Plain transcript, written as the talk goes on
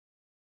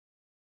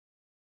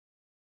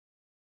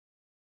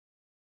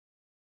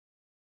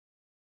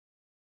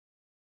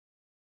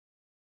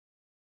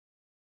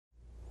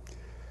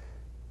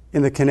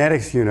In the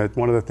kinetics unit,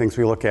 one of the things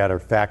we look at are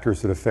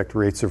factors that affect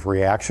rates of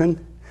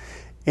reaction.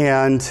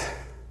 And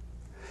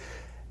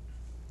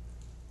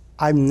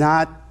I'm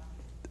not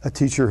a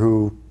teacher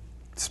who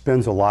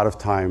spends a lot of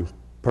time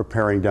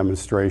preparing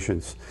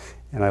demonstrations.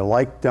 And I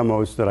like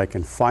demos that I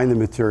can find the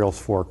materials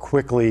for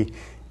quickly.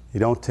 They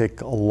don't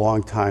take a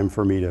long time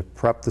for me to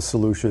prep the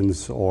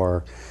solutions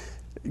or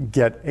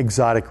get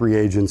exotic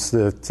reagents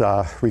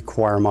that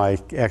require my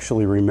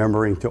actually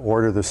remembering to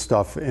order the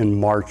stuff in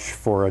March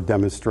for a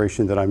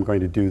demonstration that I'm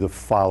going to do the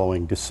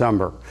following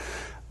December.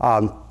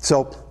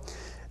 So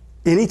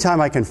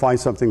anytime I can find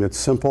something that's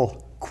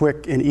simple,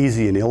 quick, and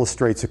easy and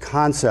illustrates a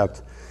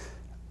concept,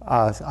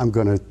 I'm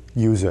going to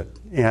use it.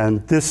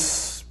 And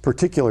this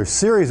particular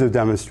series of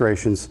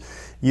demonstrations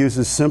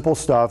uses simple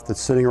stuff that's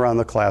sitting around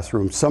the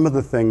classroom. Some of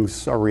the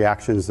things are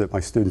reactions that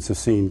my students have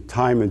seen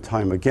time and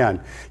time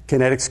again.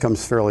 Kinetics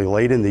comes fairly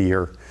late in the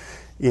year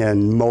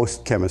in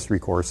most chemistry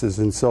courses,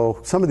 and so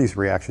some of these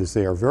reactions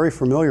they are very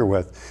familiar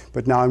with,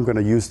 but now I'm going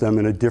to use them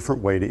in a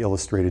different way to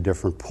illustrate a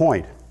different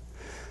point.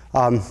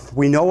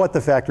 We know what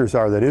the factors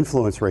are that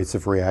influence rates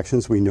of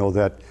reactions. We know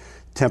that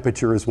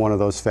temperature is one of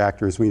those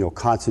factors. We know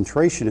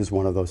concentration is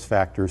one of those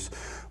factors.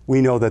 We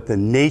know that the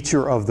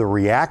nature of the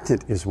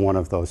reactant is one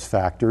of those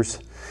factors.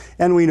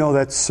 And we know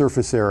that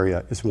surface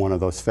area is one of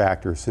those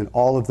factors. And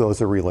all of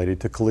those are related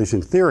to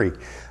collision theory,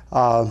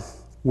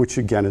 which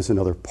again is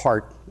another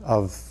part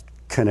of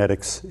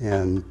kinetics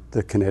and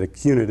the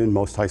kinetics unit in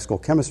most high school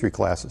chemistry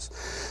classes.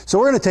 So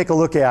we're going to take a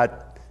look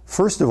at,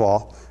 first of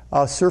all,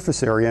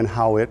 surface area and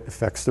how it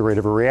affects the rate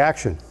of a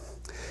reaction.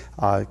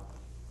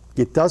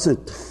 It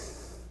doesn't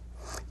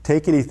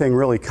take anything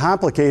really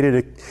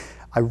complicated.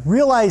 I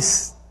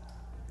realize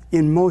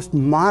in most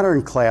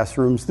modern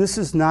classrooms, this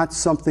is not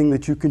something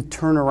that you can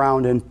turn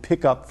around and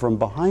pick up from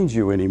behind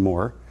you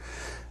anymore.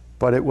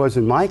 But it was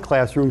in my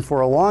classroom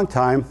for a long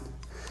time.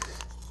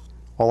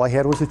 All I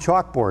had was a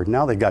chalkboard.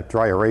 Now they got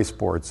dry erase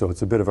boards, so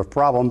it's a bit of a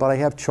problem, but I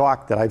have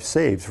chalk that I've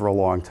saved for a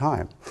long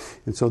time.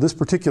 And so this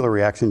particular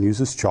reaction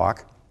uses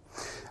chalk.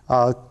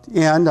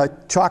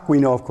 Chalk, we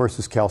know, of course,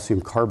 is calcium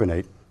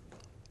carbonate,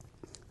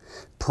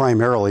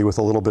 primarily with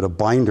a little bit of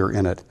binder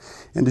in it.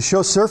 And to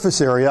show surface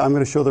area, I'm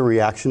going to show the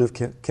reaction of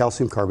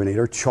calcium carbonate,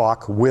 or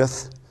chalk,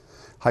 with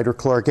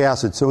hydrochloric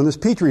acid. So in this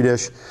Petri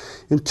dish,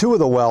 in two of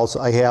the wells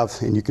I have,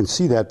 and you can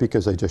see that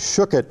because I just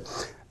shook it,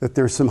 that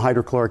there's some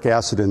hydrochloric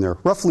acid in there,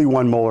 roughly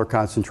 1 molar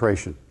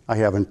concentration. I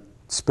haven't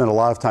spent a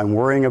lot of time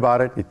worrying about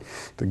it.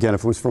 Again,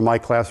 if it was from my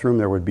classroom,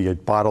 there would be a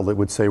bottle that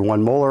would say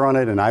 1 molar on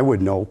it, and I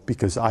would know,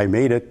 because I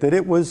made it, that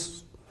it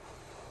was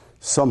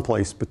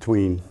someplace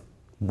between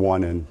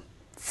 1 and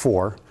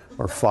 4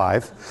 or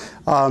 5.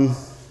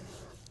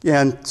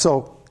 And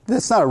so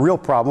that's not a real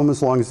problem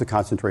as long as the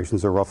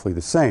concentrations are roughly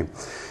the same.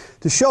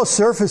 To show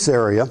surface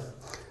area,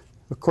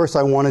 of course,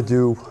 I want to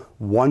do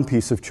one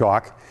piece of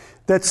chalk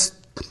that's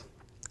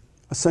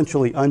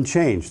essentially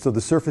unchanged. So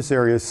the surface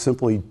area is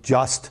simply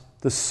just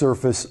the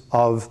surface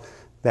of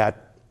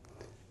that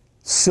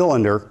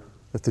cylinder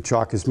that the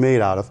chalk is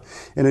made out of.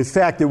 And in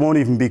fact, it won't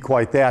even be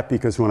quite that,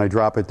 because when I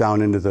drop it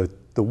down into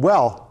the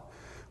well,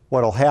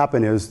 what will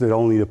happen is that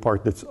only the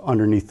part that's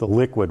underneath the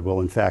liquid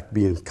will in fact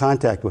be in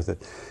contact with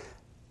it.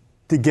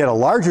 To get a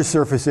larger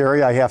surface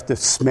area, I have to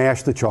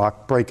smash the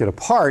chalk, break it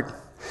apart.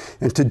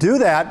 And to do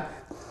that,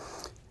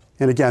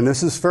 and again,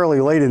 this is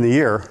fairly late in the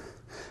year,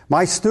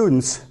 my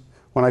students,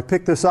 when I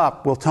pick this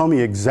up, will tell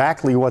me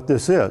exactly what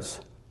this is.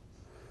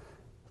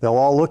 They'll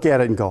all look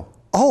at it and go,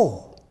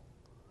 "Oh,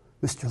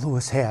 Mr.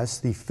 Lewis has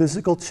the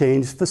physical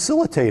change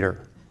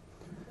facilitator,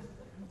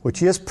 which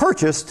he has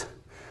purchased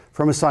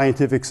from a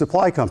scientific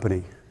supply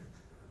company."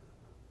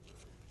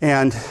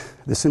 And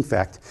this, in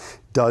fact,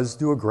 does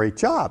do a great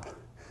job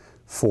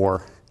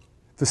for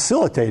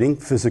facilitating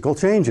physical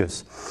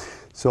changes.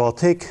 So I'll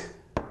take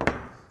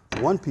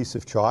one piece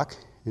of chalk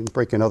and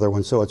break another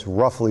one so it's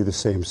roughly the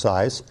same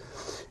size.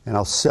 And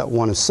I'll set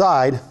one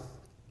aside.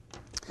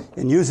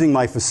 And using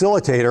my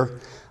facilitator,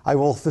 I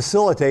will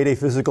facilitate a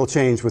physical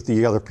change with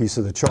the other piece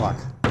of the chalk.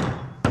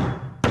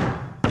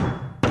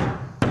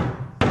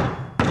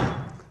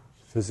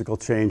 Physical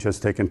change has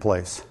taken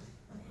place.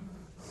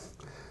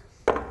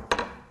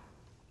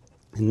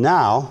 And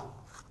now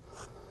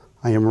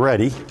I am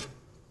ready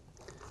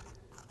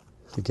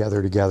to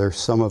gather together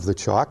some of the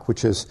chalk,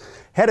 which has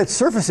had its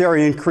surface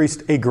area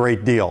increased a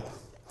great deal.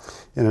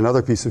 And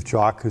another piece of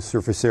chalk whose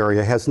surface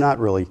area has not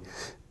really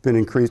been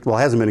increased, well,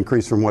 hasn't been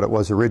increased from what it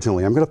was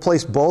originally. I'm going to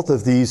place both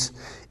of these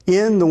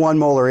in the 1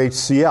 molar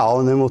HCl,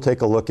 and then we'll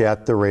take a look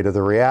at the rate of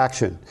the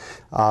reaction.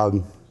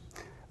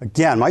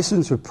 Again, my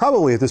students would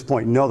probably at this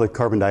point know that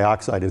carbon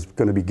dioxide is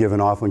going to be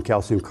given off when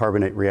calcium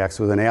carbonate reacts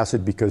with an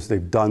acid, because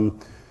they've done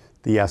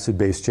the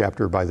acid-base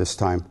chapter by this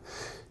time.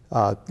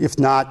 If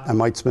not, I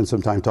might spend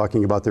some time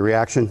talking about the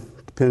reaction,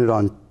 depending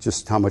on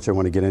just how much I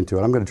want to get into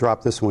it. I'm going to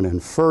drop this one in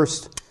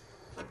first,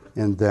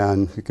 and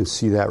then you can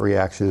see that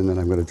reaction, and then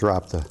I'm going to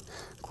drop the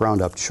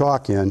ground up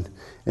chalk in.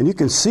 And you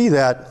can see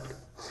that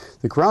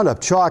the ground up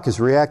chalk is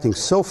reacting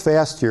so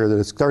fast here that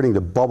it's starting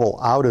to bubble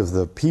out of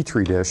the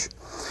Petri dish.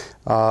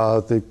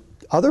 The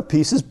other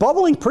piece is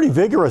bubbling pretty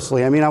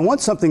vigorously. I mean, I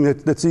want something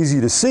that's easy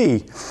to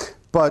see,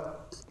 but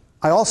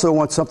I also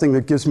want something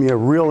that gives me a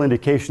real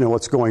indication of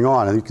what's going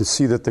on. And you can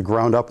see that the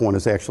ground up one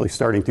is actually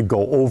starting to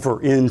go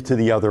over into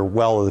the other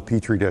well of the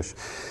Petri dish.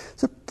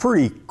 It's a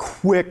pretty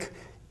quick,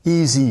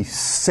 easy,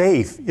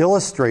 safe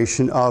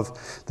illustration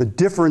of the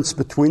difference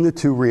between the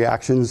two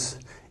reactions.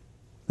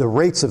 The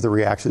rates of the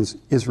reactions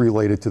is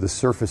related to the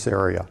surface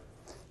area.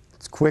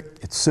 It's quick,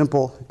 it's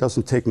simple, it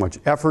doesn't take much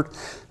effort.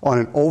 On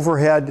an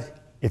overhead,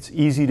 it's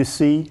easy to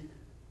see.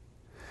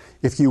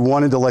 If you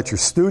wanted to let your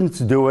students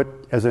do it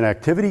as an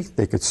activity,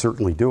 they could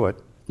certainly do it,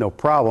 no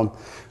problem.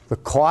 The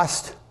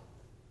cost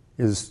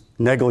is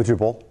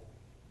negligible.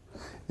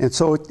 And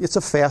so it's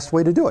a fast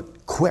way to do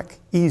it. Quick,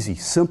 easy,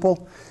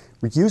 simple.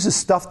 It uses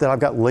stuff that I've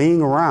got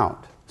laying around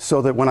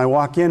so that when I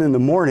walk in the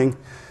morning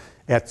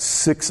at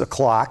 6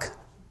 o'clock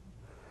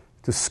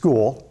to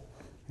school,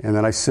 and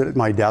then I sit at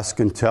my desk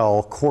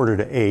until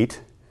 7:45,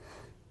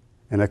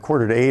 and at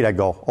 7:45 I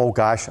go, oh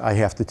gosh, I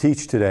have to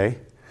teach today.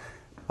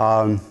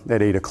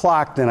 At 8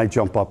 o'clock, then I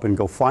jump up and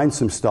go find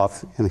some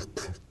stuff, and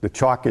the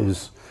chalk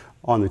is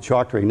on the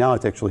chalk tray. Now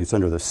it's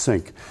under the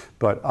sink,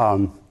 but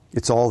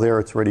it's all there,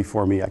 it's ready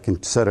for me. I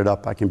can set it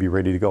up, I can be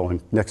ready to go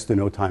in next to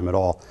no time at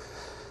all.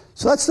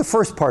 So that's the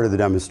first part of the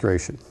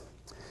demonstration.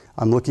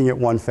 I'm looking at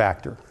one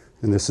factor,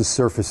 and this is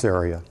surface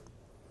area.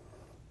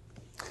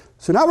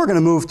 So now we're going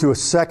to move to a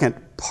second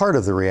part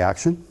of the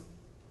reaction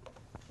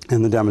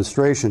in the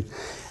demonstration.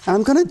 And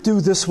I'm going to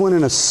do this one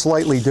in a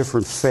slightly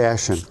different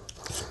fashion.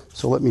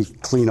 So let me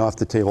clean off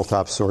the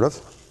tabletop, sort of,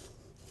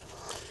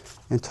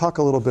 and talk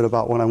a little bit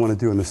about what I want to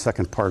do in the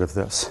second part of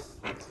this.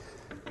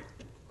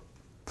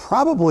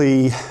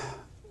 Probably,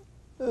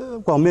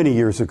 many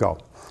years ago.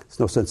 There's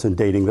no sense in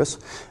dating this.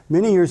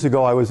 Many years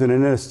ago, I was at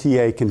an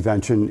NSTA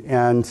convention,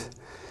 and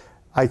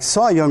I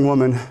saw a young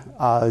woman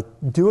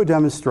do a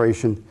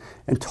demonstration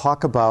and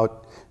talk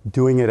about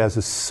doing it as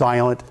a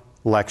silent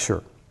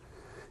lecture.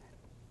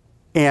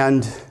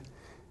 And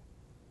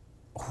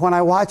when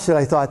I watched it,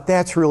 I thought,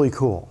 that's really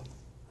cool.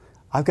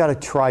 I've got to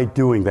try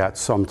doing that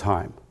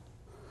sometime.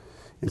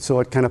 And so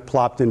it kind of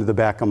plopped into the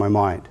back of my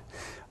mind.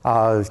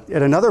 At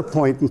another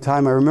point in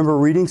time, I remember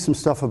reading some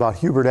stuff about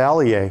Hubert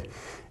Allier.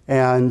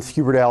 And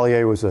Hubert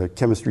Allier was a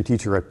chemistry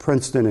teacher at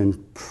Princeton,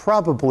 and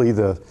probably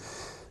the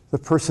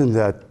person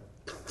that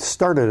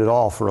started it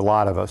all for a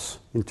lot of us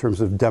in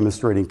terms of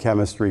demonstrating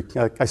chemistry.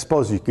 I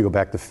suppose you could go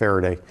back to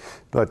Faraday,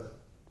 but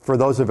for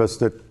those of us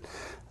that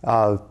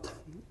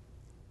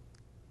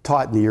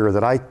taught in the era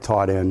that I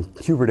taught in,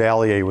 Hubert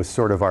Allier was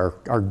sort of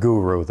our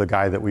guru, the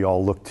guy that we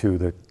all looked to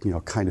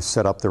that kind of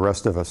set up the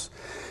rest of us.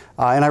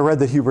 And I read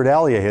that Hubert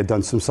Allier had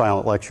done some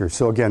silent lectures.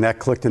 So again, that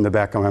clicked in the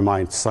back of my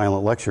mind,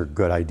 silent lecture,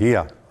 good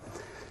idea.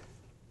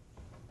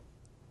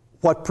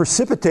 What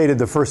precipitated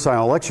the first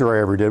silent lecture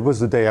I ever did was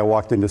the day I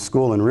walked into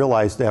school and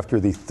realized after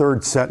the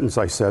third sentence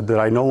I said that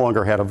I no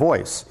longer had a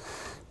voice.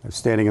 I was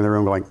standing in the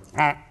room going,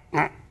 ah,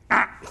 ah,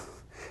 ah.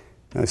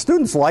 And the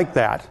students liked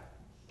that,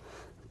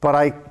 but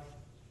I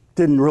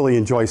didn't really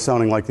enjoy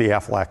sounding like the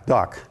Aflac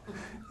duck.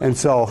 And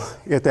so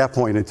at that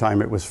point in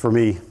time, it was for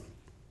me,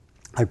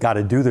 I've got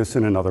to do this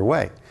in another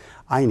way.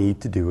 I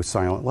need to do a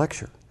silent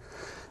lecture.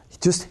 It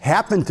just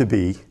happened to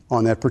be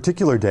on that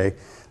particular day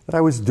that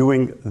I was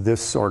doing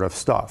this sort of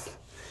stuff.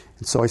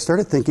 And so I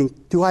started thinking,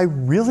 do I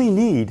really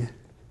need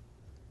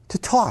to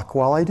talk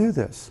while I do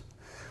this?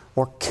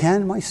 Or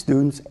can my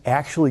students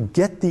actually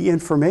get the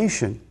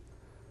information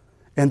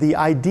and the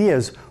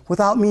ideas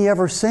without me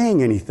ever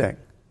saying anything?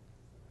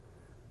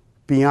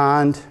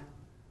 Beyond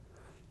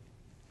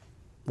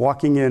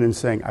walking in and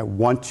saying, I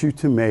want you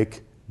to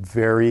make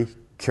very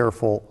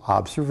careful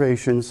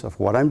observations of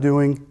what I'm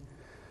doing,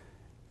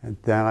 and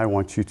then I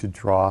want you to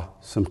draw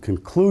some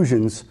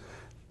conclusions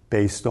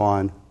based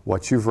on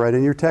what you've read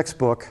in your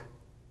textbook.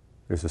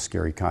 There's a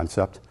scary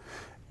concept.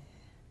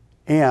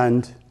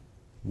 And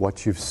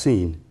what you've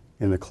seen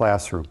in the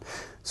classroom.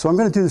 So I'm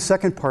going to do the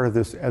second part of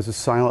this as a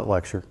silent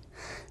lecture.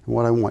 And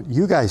what I want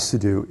you guys to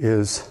do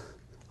is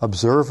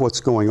observe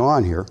what's going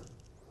on here.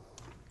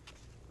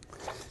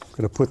 I'm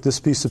going to put this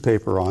piece of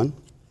paper on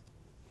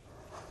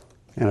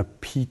and a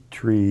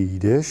Petri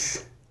dish,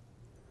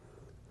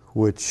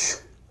 which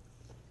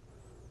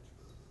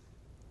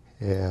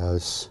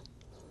has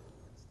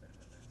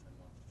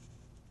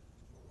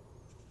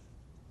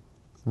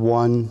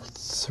 1,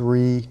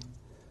 3,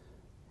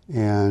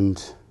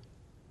 and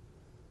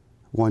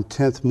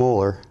 1/10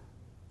 molar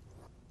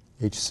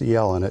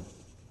HCl in it.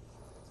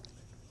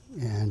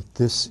 And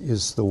this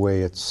is the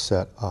way it's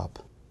set up.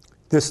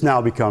 This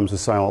now becomes a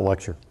silent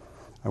lecture.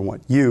 I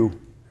want you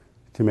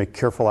to make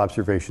careful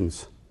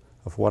observations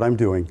of what I'm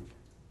doing,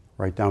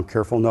 write down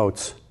careful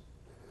notes,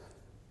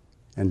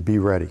 and be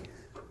ready.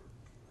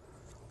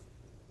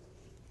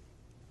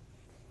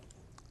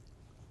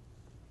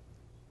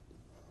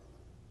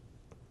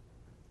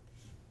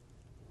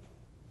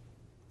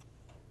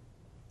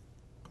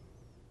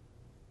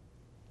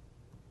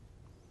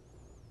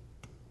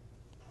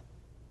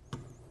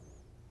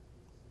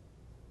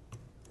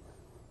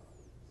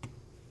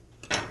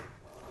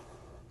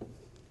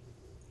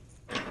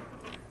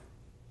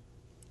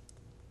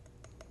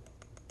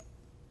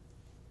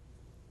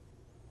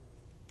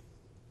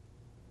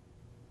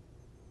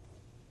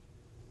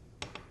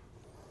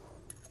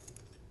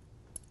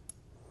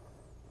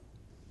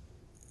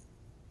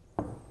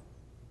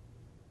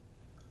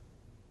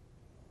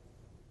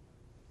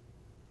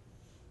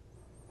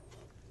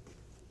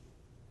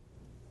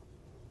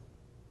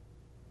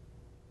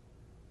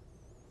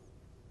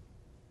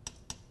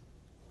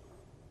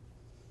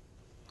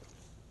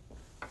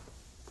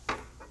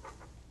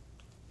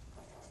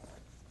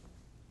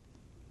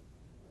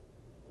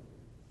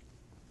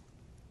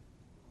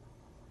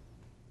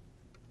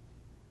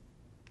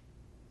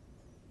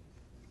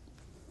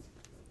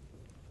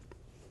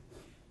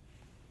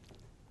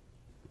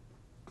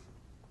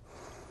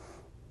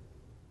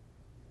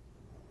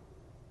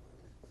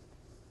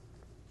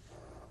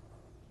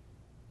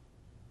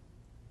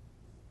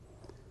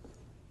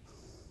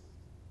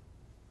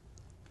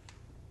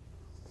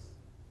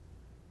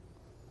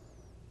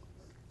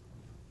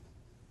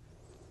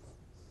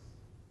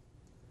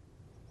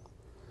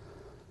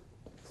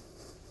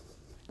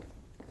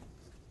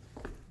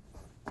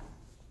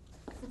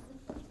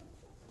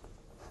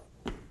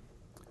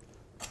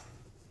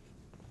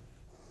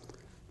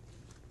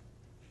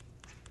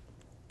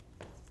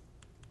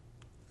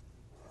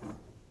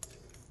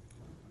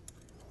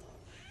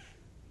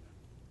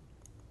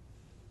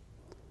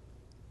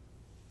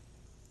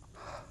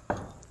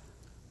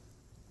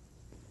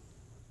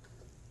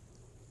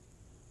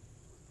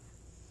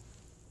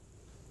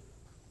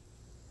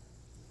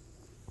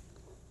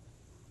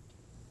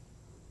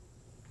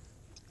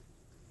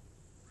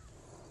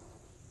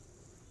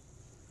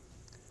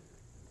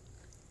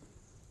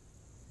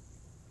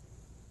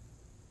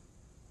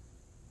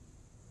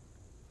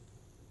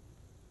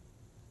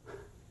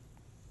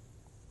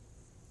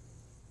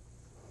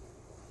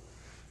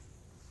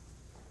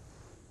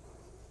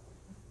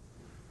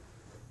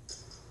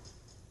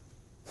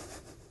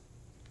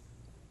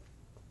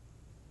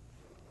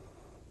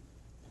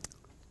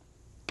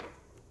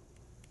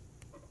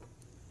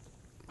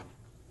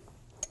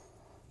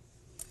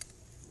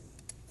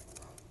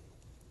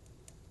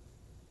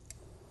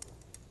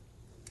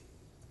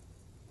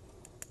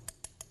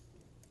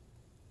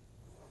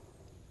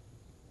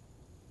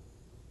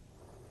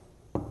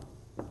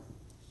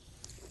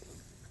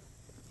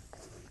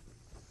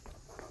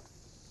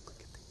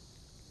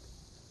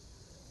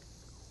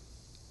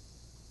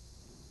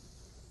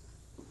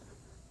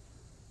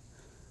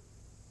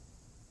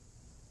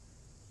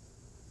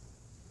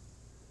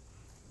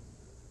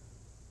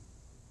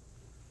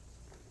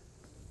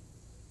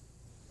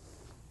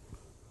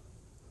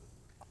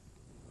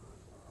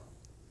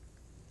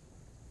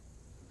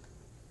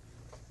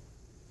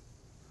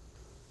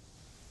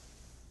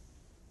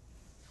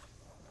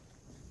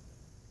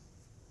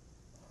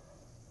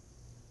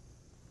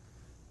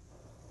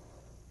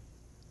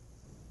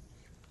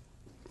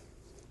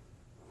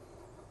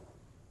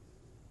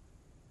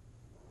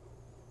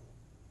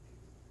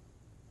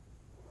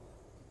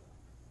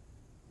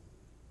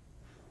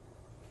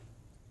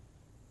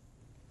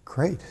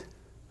 Great.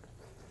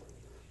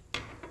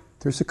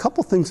 There's a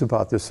couple things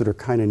about this that are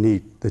kind of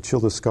neat that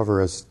you'll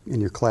discover as in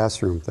your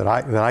classroom that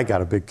I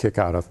got a big kick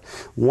out of.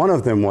 One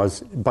of them was,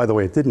 by the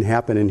way, it didn't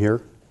happen in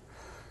here,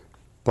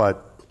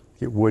 but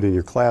it would in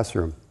your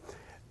classroom.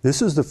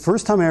 This is the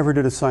first time I ever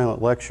did a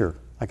silent lecture.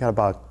 I got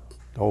about,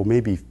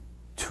 maybe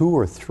 2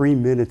 or 3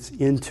 minutes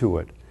into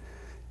it.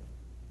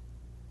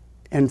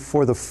 And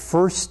for the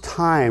first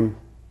time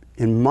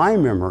in my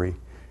memory,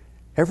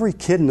 every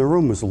kid in the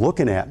room was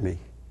looking at me.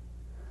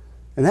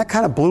 And that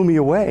kind of blew me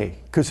away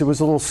because it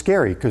was a little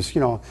scary because,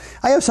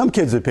 I have some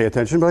kids that pay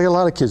attention, but I got a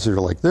lot of kids that are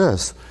like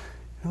this.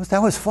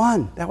 That was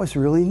fun. That was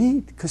really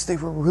neat because they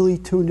were really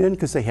tuned in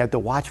because they had to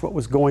watch what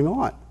was going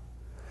on.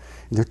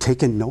 And they're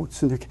taking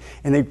notes and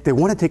they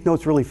want to take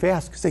notes really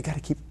fast because they got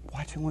to keep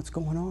watching what's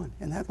going on.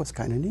 And that was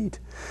kind of neat.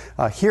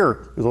 Here,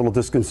 it was a little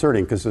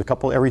disconcerting because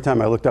every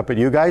time I looked up at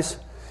you guys,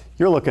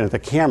 you're looking at the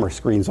camera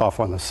screens off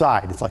on the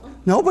side. It's like,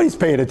 nobody's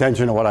paying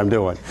attention to what I'm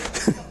doing.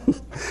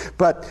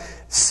 But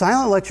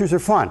silent lectures are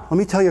fun. Let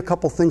me tell you a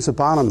couple things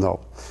about them,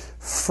 though.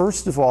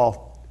 First of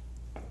all,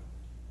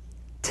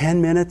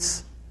 10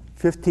 minutes,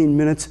 15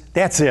 minutes,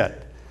 that's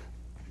it.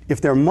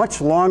 If they're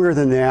much longer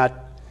than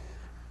that,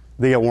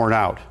 they get worn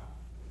out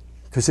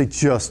because they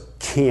just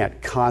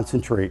can't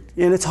concentrate.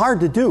 And it's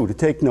hard to do, to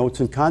take notes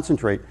and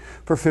concentrate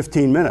for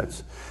 15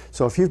 minutes.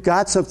 So if you've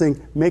got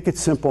something, make it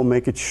simple,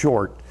 make it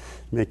short.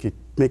 Make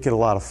it a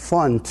lot of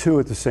fun,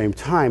 too, at the same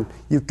time.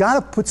 You've got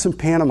to put some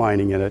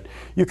pantomiming in it.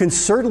 You can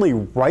certainly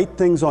write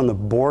things on the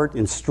board,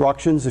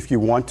 instructions, if you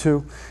want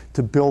to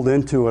build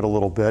into it a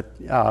little bit,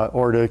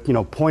 or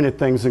to, point at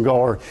things and go,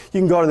 or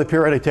you can go to the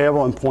periodic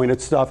table and point at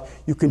stuff.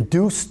 You can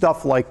do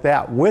stuff like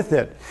that with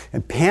it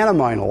and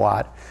pantomime a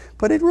lot,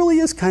 but it really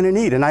is kind of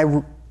neat. And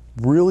I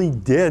really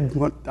did.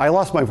 I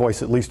lost my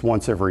voice at least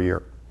once every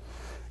year.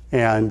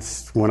 And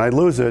when I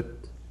lose it,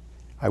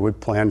 I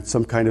would plan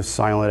some kind of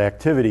silent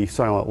activity,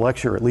 silent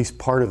lecture, at least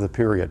part of the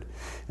period,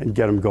 and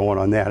get them going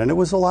on that. And it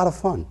was a lot of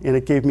fun, and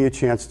it gave me a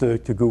chance to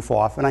goof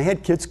off. And I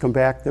had kids come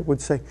back that would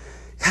say,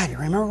 God, you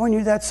remember when you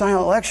did that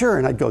silent lecture?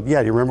 And I'd go,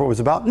 yeah, do you remember what it was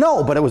about?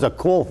 No, but it was a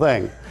cool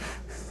thing.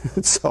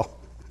 So,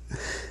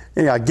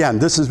 yeah, again,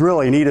 this is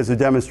really neat as a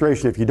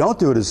demonstration. If you don't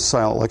do it as a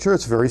silent lecture,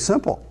 it's very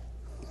simple.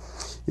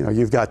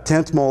 You've got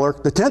 10th molar.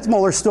 The 10th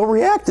molar is still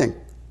reacting.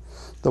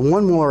 The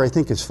 1 molar, I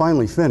think, is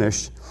finally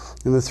finished.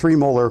 And the 3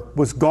 molar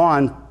was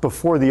gone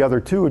before the other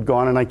 2 had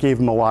gone, and I gave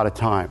them a lot of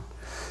time.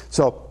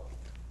 So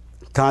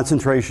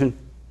concentration,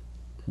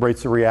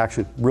 rates of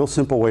reaction, real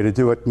simple way to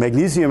do it.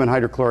 Magnesium and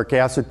hydrochloric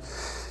acid.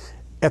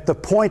 At the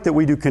point that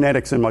we do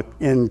kinetics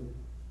in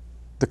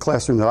the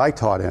classroom that I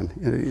taught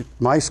in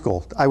my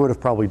school, I would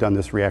have probably done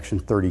this reaction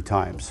 30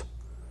 times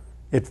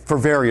for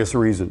various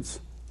reasons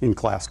in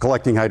class.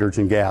 Collecting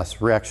hydrogen gas,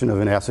 reaction of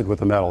an acid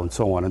with a metal, and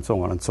so on and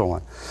so on and so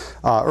on.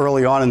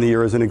 Early on in the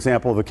year, as an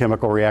example of a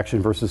chemical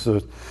reaction versus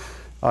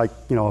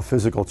a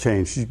physical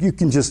change. You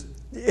can just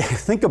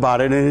think about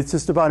it, and it's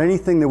just about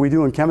anything that we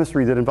do in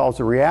chemistry that involves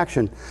a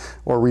reaction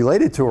or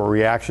related to a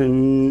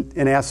reaction.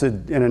 An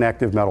acid and an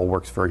active metal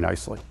works very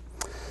nicely.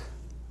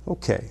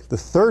 Okay, the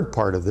third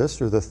part of this,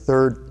 or the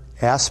third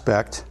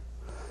aspect,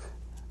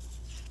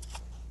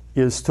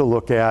 is to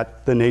look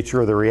at the nature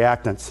of the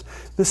reactants.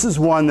 This is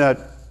one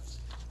that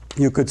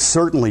you could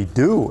certainly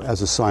do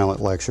as a silent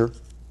lecture,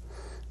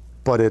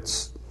 but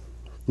it's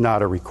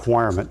not a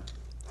requirement.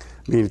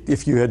 I mean,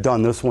 if you had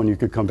done this one, you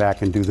could come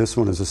back and do this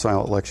one as a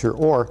silent lecture,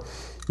 or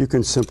you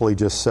can simply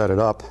just set it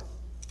up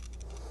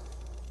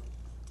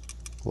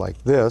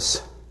like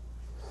this.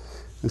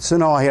 And so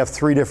now I have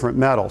 3 different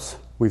metals.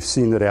 We've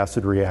seen that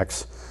acid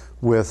reacts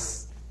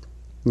with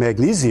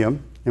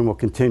magnesium, and we'll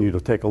continue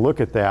to take a look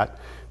at that.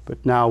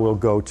 But now we'll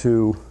go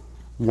to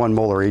 1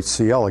 molar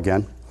HCl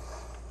again.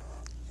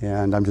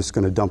 And I'm just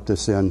going to dump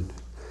this in.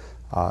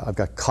 I've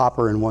got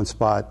copper in one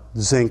spot,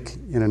 zinc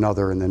in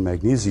another, and then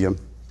magnesium.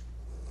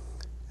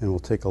 And we'll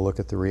take a look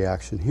at the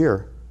reaction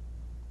here.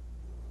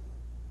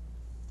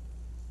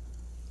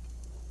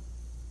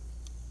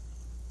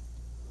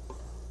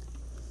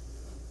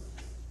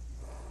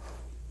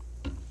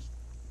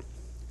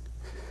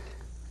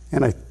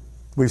 And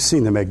we've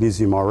seen the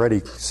magnesium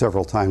already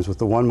several times with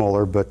the 1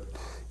 molar, but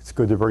it's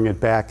good to bring it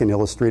back and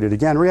illustrate it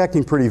again,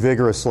 reacting pretty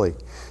vigorously.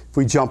 If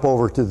we jump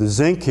over to the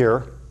zinc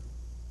here,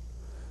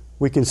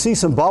 we can see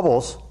some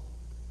bubbles,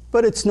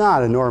 but it's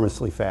not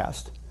enormously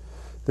fast.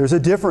 There's a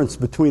difference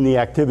between the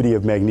activity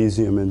of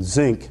magnesium and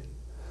zinc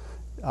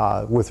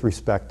with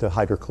respect to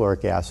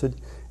hydrochloric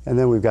acid. And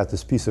then we've got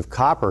this piece of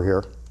copper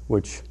here,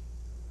 which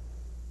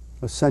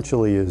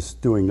essentially is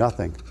doing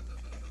nothing.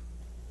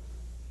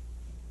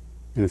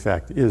 In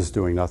fact, is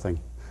doing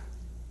nothing,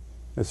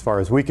 as far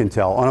as we can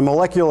tell. On a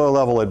molecular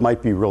level, it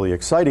might be really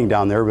exciting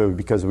down there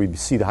because we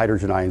see the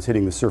hydrogen ions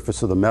hitting the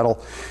surface of the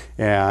metal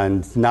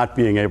and not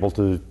being able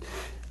to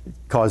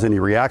cause any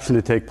reaction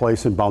to take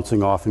place and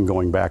bouncing off and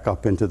going back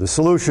up into the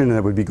solution, and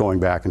it would be going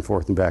back and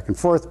forth and back and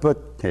forth. But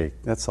hey,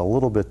 that's a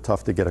little bit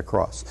tough to get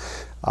across.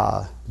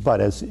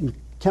 But as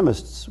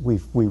chemists, we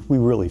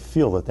really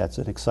feel that that's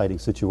an exciting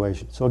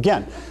situation. So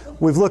again,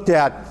 we've looked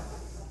at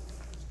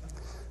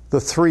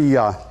the three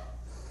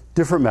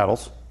different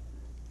metals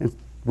and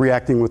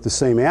reacting with the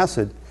same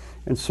acid,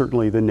 and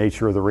certainly the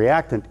nature of the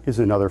reactant is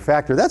another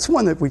factor. That's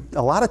one that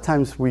a lot of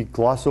times we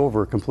gloss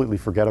over or completely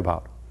forget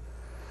about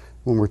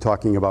when we're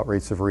talking about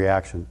rates of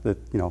reaction, that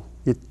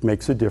it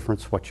makes a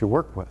difference what you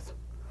work with.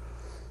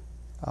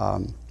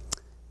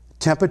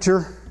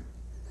 Temperature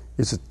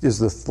is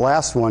the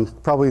last one,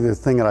 probably the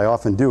thing that I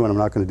often do, and I'm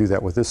not going to do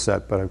that with this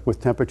set, but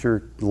with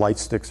temperature, light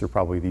sticks are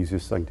probably the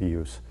easiest thing to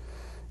use.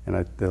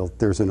 And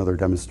there's another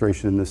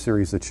demonstration in this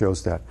series that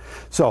shows that.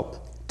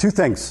 So, two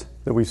things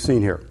that we've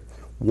seen here.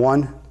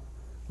 One,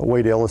 a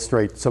way to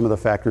illustrate some of the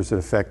factors that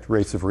affect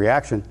rates of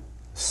reaction.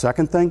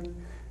 Second thing,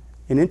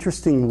 an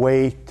interesting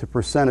way to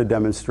present a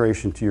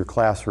demonstration to your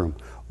classroom,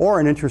 or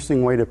an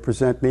interesting way to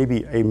present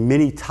maybe a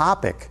mini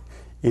topic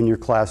in your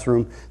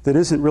classroom that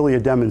isn't really a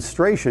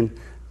demonstration,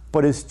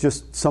 but is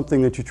just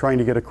something that you're trying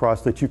to get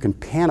across that you can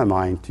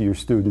pantomime to your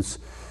students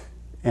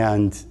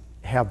and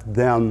have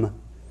them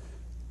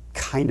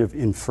kind of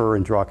infer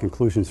and draw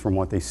conclusions from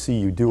what they see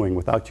you doing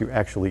without you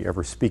actually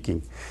ever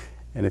speaking.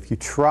 And if you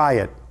try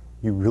it,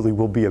 you really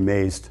will be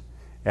amazed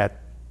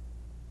at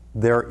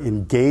their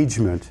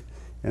engagement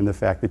and the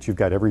fact that you've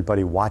got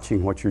everybody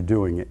watching what you're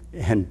doing.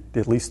 And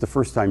at least the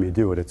first time you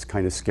do it, it's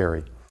kind of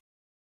scary.